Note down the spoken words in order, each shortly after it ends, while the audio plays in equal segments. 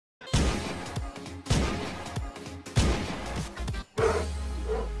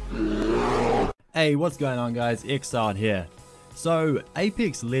Hey, what's going on guys, Exiled here. So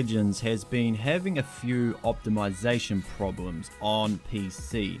Apex Legends has been having a few optimization problems on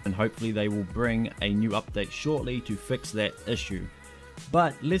PC, and hopefully they will bring a new update shortly to fix that issue.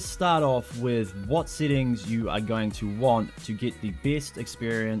 But let's start off with what settings you are going to want to get the best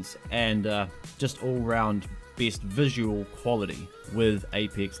experience and just all-round best visual quality with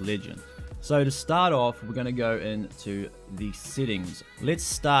Apex Legends. So to start off, we're going to go into the settings. Let's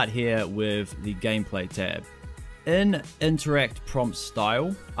start here with the gameplay tab. In interact prompt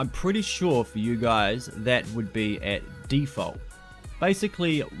style, I'm pretty sure for you guys that would be at default.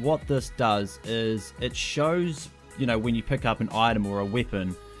 Basically what this does is it shows, you know, when you pick up an item or a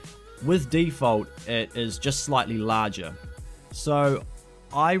weapon, with default it is just slightly larger. So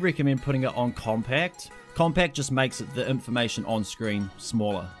I recommend putting it on compact. Compact just makes it the information on screen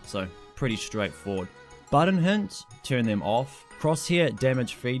smaller, so pretty straightforward. Button hints, turn them off. Crosshair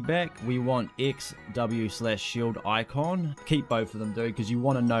damage feedback, we want XW/shield icon. Keep both of them, dude, because you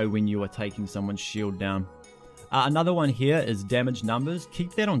want to know when you are taking someone's shield down. Another one here is damage numbers.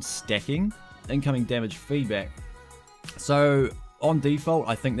 Keep that on stacking. Incoming damage feedback. So on default,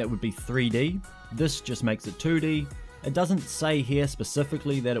 I think that would be 3D. This just makes it 2D. It doesn't say here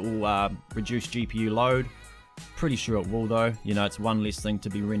specifically that it will reduce GPU load. Pretty sure it will though, you know, it's one less thing to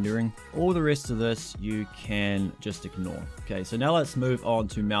be rendering. All the rest of this you can just ignore. Okay, so now let's move on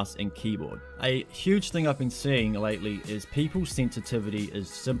to mouse and keyboard. A huge thing I've been seeing lately is people's sensitivity is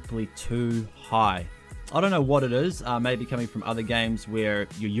simply too high. I don't know what it is, maybe coming from other games where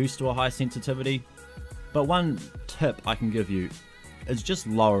you're used to a high sensitivity, but one tip I can give you is just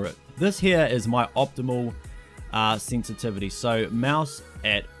lower it. This here is my optimal sensitivity, so mouse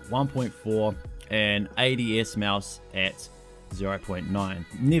at 1.4 and ADS mouse at 0.9.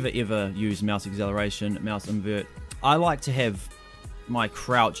 Never ever use mouse acceleration, mouse invert. I like to have my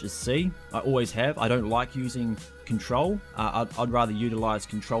crouch as C. I always have. I don't like using control. I'd rather utilize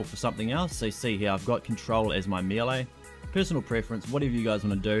control for something else. So see here, I've got control as my melee. Personal preference, whatever you guys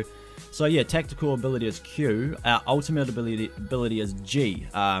want to do. So yeah, tactical ability is Q. Ultimate ability is G.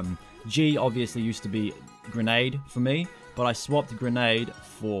 G obviously used to be grenade for me, but I swapped grenade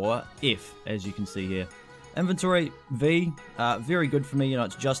for F, as you can see here. Inventory, V, very good for me, you know,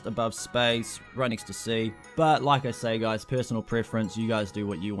 it's just above space, right next to C. But like I say guys, personal preference, you guys do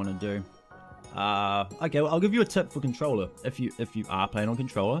what you want to do. Okay, well, I'll give you a tip for controller. If you are playing on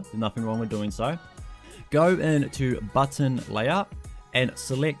controller, there's nothing wrong with doing so. Go into button layout and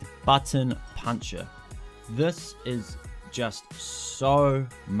select button puncher. This is just so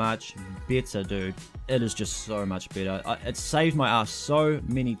much better, dude. It is just so much better. It saved my ass so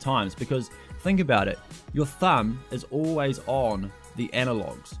many times because think about it, your thumb is always on the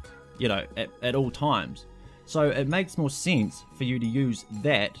analogs, you know, at all times. So it makes more sense for you to use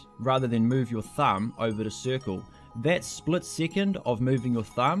that rather than move your thumb over to circle. That split second of moving your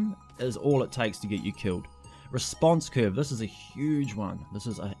thumb is all it takes to get you killed. Response curve, this is a huge one. This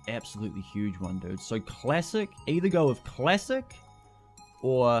is an absolutely huge one, dude. So classic, either go with classic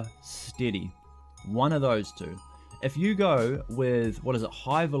or steady. One of those two. If you go with, what is it,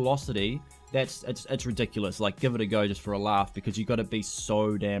 high velocity, it's ridiculous. Like, give it a go just for a laugh because you got to be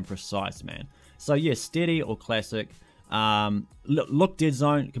so damn precise, man. So yeah, steady or classic. Look dead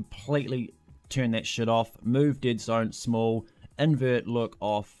zone, completely turn that shit off. Move dead zone, small. Invert look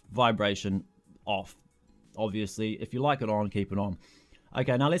off. Vibration off. Obviously, if you like it on, keep it on.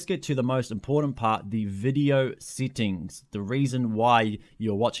 Okay, now let's get to the most important part, the video settings. The reason why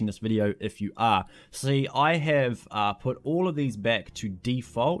you're watching this video if you are. See, I have put all of these back to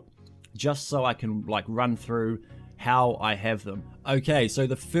default just so I can like run through how I have them. Okay, so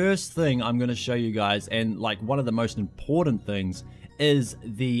the first thing I'm going to show you guys, and like one of the most important things, is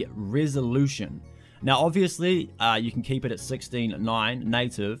the resolution. Now obviously you can keep it at 16:9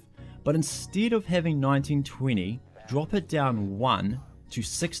 native, but instead of having 1920, drop it down 1 to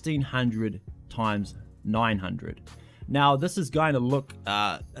 1600 times 900. Now this is going to look,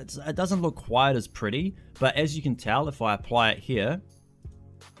 it doesn't look quite as pretty, but as you can tell, if I apply it here,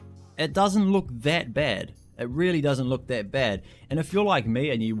 it doesn't look that bad. It really doesn't look that bad. And if you're like me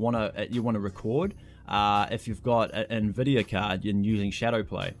and you wanna record, if you've got an NVIDIA card and using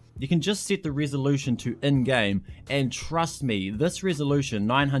Shadowplay, you can just set the resolution to in-game, and trust me, this resolution,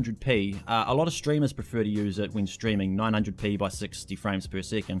 900p, a lot of streamers prefer to use it when streaming 900p by 60 frames per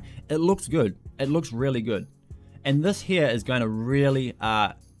second. It looks good. It looks really good. And this here is going to really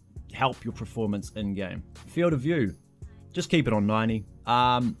help your performance in-game. Field of view, just keep it on 90.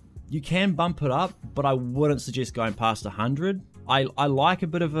 You can bump it up, but I wouldn't suggest going past 100. I like a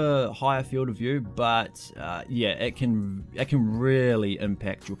bit of a higher field of view, but yeah, it can really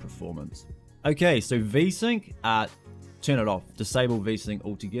impact your performance. Okay, so VSync, turn it off. Disable VSync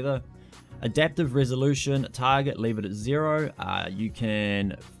altogether. Adaptive resolution target, leave it at 0. You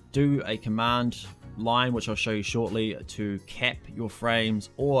can do a command line, which I'll show you shortly, to cap your frames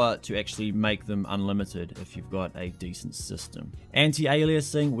or to actually make them unlimited if you've got a decent system.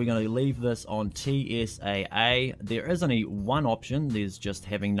 Anti-aliasing, we're going to leave this on TSAA. There is only one option. There's just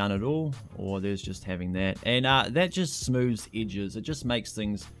having none at all, or there's just having that. And that just smooths edges. It just makes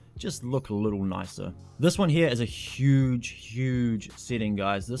things just look a little nicer. This one here is a huge setting,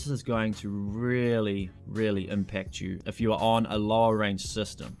 guys. This is going to really impact you if you are on a lower range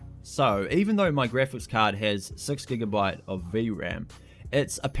system. So even though my graphics card has 6 GB of VRAM,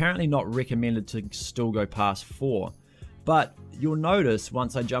 it's apparently not recommended to still go past 4. But you'll notice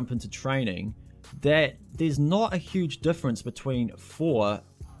once I jump into training that there's not a huge difference between 4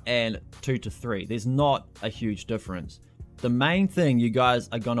 and 2 to 3. There's not a huge difference. The main thing you guys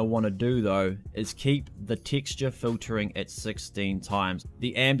are going to want to do though is keep the texture filtering at 16 times.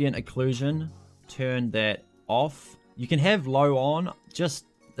 The ambient occlusion, turn that off. You can have low on, just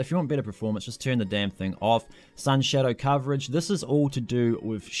if you want better performance, just turn the damn thing off. Sun shadow coverage, this is all to do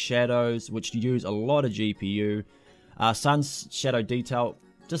with shadows, which use a lot of GPU. Sun shadow detail,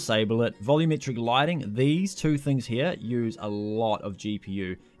 disable it. Volumetric lighting, these two things here use a lot of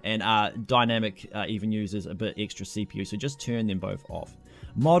GPU, and dynamic even uses a bit extra CPU, so just turn them both off.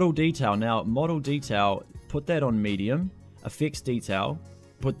 Model detail, now model detail, put that on medium. Effects detail,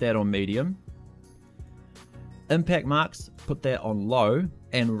 put that on medium. Impact marks, put that on low,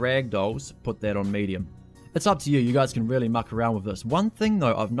 and ragdolls, put that on medium. It's up to you. You guys can really muck around with this. One thing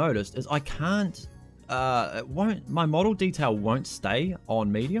though I've noticed is I can't, my model detail won't stay on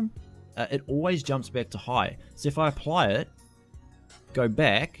medium. It always jumps back to high. So if I apply it, go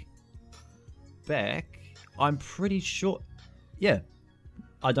back, I'm pretty sure, yeah.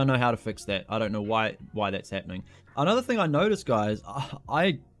 I don't know how to fix that. I don't know why that's happening. Another thing I noticed, guys,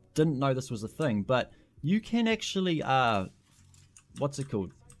 I didn't know this was a thing, but you can actually, what's it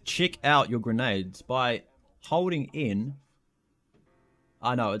called? Check out your grenades by holding in.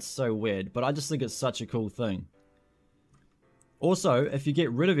 I know, it's so weird, but I just think it's such a cool thing. Also, if you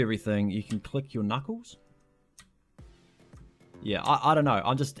get rid of everything, you can click your knuckles. Yeah, I don't know.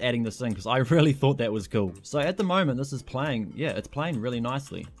 I'm just adding this in because I really thought that was cool. So at the moment, this is playing, yeah, it's playing really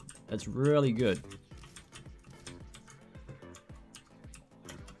nicely. It's really good.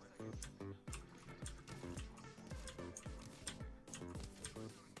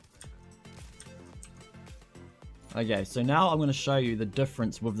 Okay, so now I'm going to show you the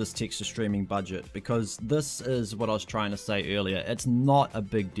difference with this texture streaming budget, because this is what I was trying to say earlier. It's not a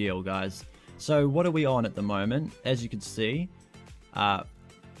big deal, guys. So what are we on at the moment? As you can see,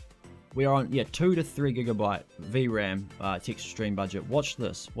 we are on 2 to 3 GB VRAM texture stream budget. Watch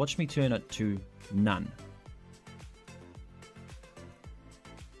this. Watch me turn it to none.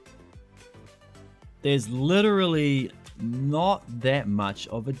 There's literally not that much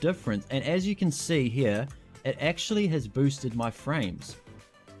of a difference, and as you can see here, it actually has boosted my frames.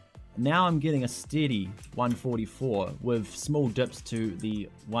 Now I'm getting a steady 144 with small dips to the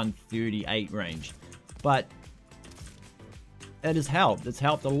 138 range, but it has helped. It's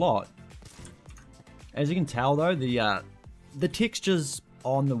helped a lot. As you can tell though, the textures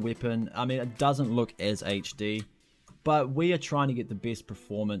on the weapon, I mean, it doesn't look as HD, but we are trying to get the best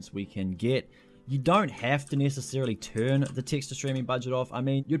performance we can get. You don't have to necessarily turn the texture streaming budget off. I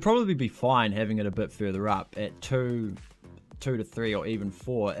mean, you'd probably be fine having it a bit further up at 2 to 3 or even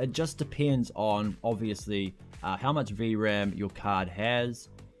 4. It just depends on, obviously, how much VRAM your card has.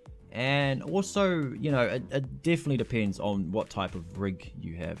 And also, you know, it definitely depends on what type of rig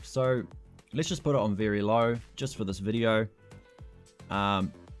you have. So let's just put it on very low just for this video.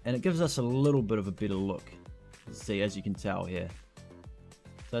 And it gives us a little bit of a better look. See, as you can tell here.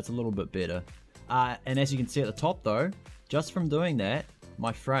 So that's a little bit better. And as you can see at the top though, just from doing that,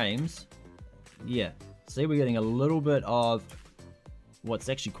 my frames, yeah, see, we're getting a little bit of what's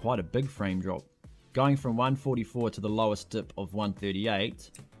actually quite a big frame drop. Going from 144 to the lowest dip of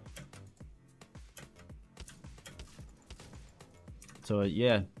 138. So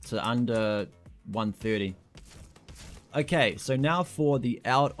yeah, to under 130. Okay, so now for the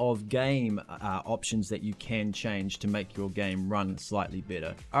out of game options that you can change to make your game run slightly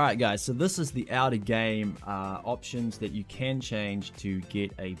better. Alright guys, so this is the out of game options that you can change to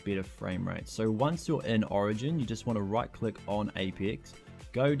get a better frame rate. So once you're in Origin, you just want to right click on Apex,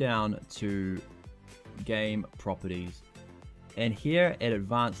 go down to game properties, and here at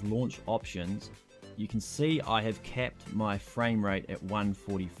advanced launch options, you can see I have capped my frame rate at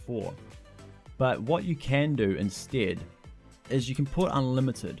 144. But what you can do instead is you can put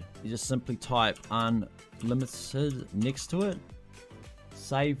unlimited. You just simply type unlimited next to it,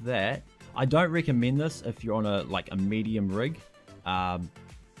 save that. I don't recommend this if you're on a medium rig.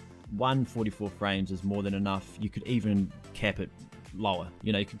 144 frames is more than enough. You could even cap it lower.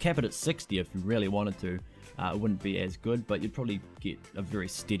 You know, you could cap it at 60 if you really wanted to. It wouldn't be as good, but you'd probably get a very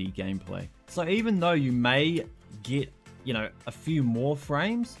steady gameplay. So even though you may get, you know, a few more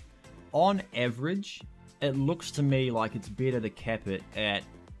frames, on average, it looks to me like it's better to cap it at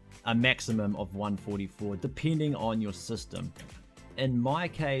a maximum of 144, depending on your system. In my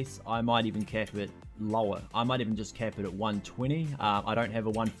case, I might even cap it lower. I might even just cap it at 120. I don't have a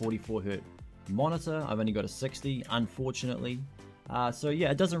 144 Hz monitor. I've only got a 60, unfortunately. So yeah,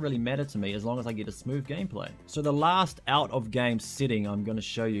 it doesn't really matter to me as long as I get a smooth gameplay. So the last out of game setting I'm going to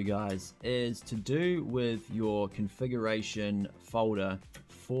show you guys is to do with your configuration folder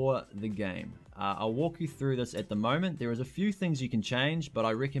for the game. I'll walk you through this at the moment. There is a few things you can change, but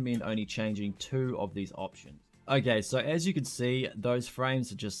I recommend only changing 2 of these options. Okay, so as you can see, those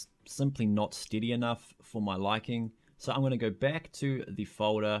frames are just simply not steady enough for my liking. So I'm going to go back to the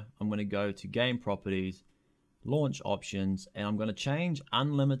folder. I'm going to go to game properties, launch options, and I'm going to change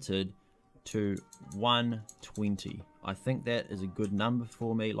unlimited to 120. I think that is a good number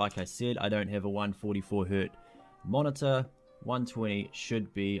for me. Like I said, I don't have a 144 Hz monitor. 120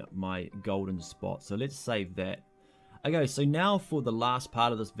 should be my golden spot. So let's save that. Okay, so now for the last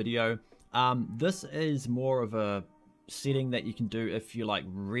part of this video. This is more of a setting that you can do if you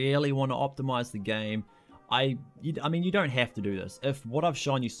really want to optimize the game. I mean, you don't have to do this. If what I've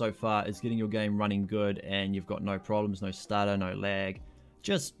shown you so far is getting your game running good and you've got no problems, no stutter, no lag,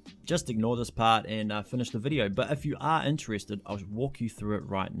 just ignore this part and finish the video. But if you are interested, I'll walk you through it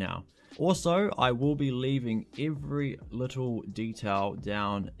right now. Also, I will be leaving every little detail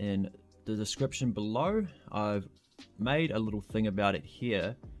down in the description below. I've made a little thing about it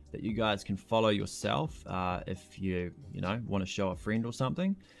here that you guys can follow yourself if you want to show a friend or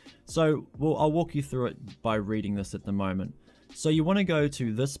something. So I'll walk you through it by reading this at the moment. So you want to go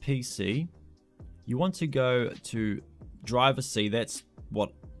to this PC. You want to go to driver C. That's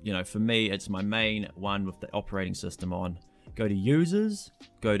what, for me, it's my main one with the operating system on. Go to users,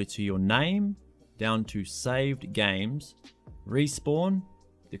 go to your name, down to saved games, Respawn,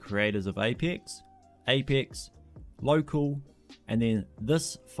 the creators of Apex, local, and then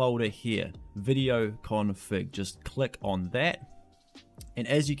this folder here, VideoConfig. Just click on that. And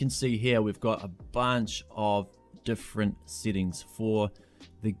as you can see here, we've got a bunch of different settings for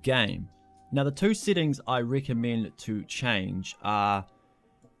the game. Now, the 2 settings I recommend to change are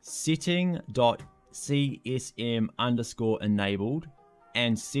setting.csm_enabled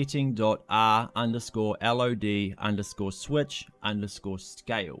and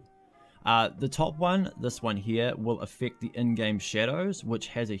setting.r_LOD_switch_scale. The top one, this one here, will affect the in-game shadows, which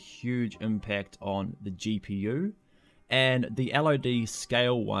has a huge impact on the GPU. And the LOD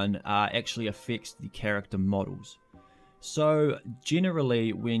scale one actually affects the character models. So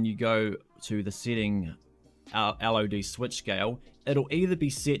generally, when you go to the setting LOD switch scale, it'll either be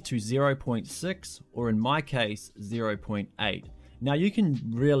set to 0.6 or in my case 0.8. Now you can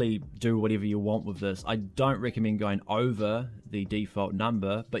really do whatever you want with this. I don't recommend going over the default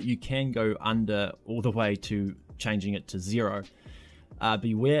number, but you can go under all the way to changing it to 0.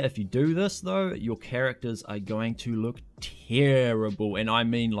 Beware, if you do this though, your characters are going to look terrible, and I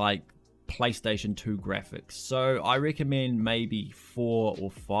mean like PlayStation 2 graphics. So I recommend maybe 4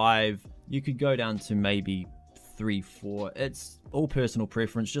 or 5. You could go down to maybe 3, 4. It's all personal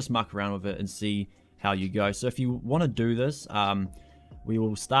preference. Just muck around with it and see how you go. So if you want to do this, we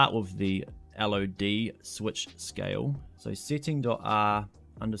will start with the LOD switch scale. So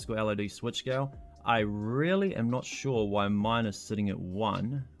setting.r_LOD switch scale. I really am not sure why mine is sitting at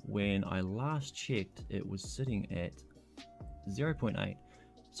 1. When I last checked, it was sitting at 0.8.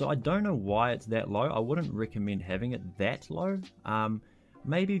 So I don't know why it's that low. I wouldn't recommend having it that low.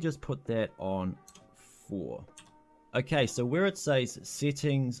 Maybe just put that on 4. Okay, so where it says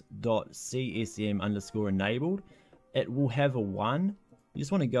settings.csm_enabled, it will have a 1. You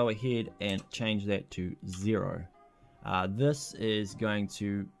just want to go ahead and change that to 0. This is going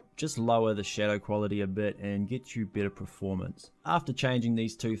to just lower the shadow quality a bit and get you better performance. After changing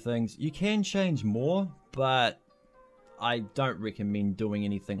these 2 things, you can change more, but I don't recommend doing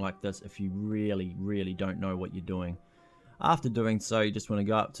anything like this if you really don't know what you're doing. After doing so, you just want to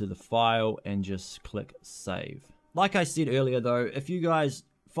go up to the file and just click save. Like I said earlier though, if you guys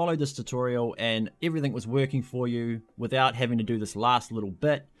followed this tutorial and everything was working for you without having to do this last little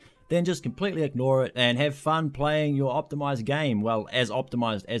bit, then just completely ignore it and have fun playing your optimized game. Well, as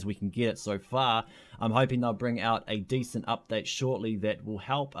optimized as we can get it so far. I'm hoping they'll bring out a decent update shortly that will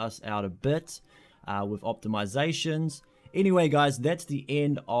help us out a bit with optimizations. Anyway guys, that's the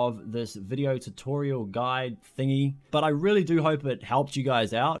end of this video tutorial guide thingy, but I really do hope it helped you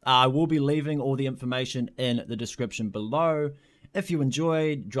guys out. I will be leaving all the information in the description below. If you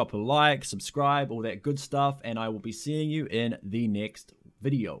enjoyed, drop a like, subscribe, all that good stuff, and I will be seeing you in the next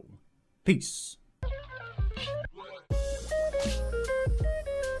video. Peace.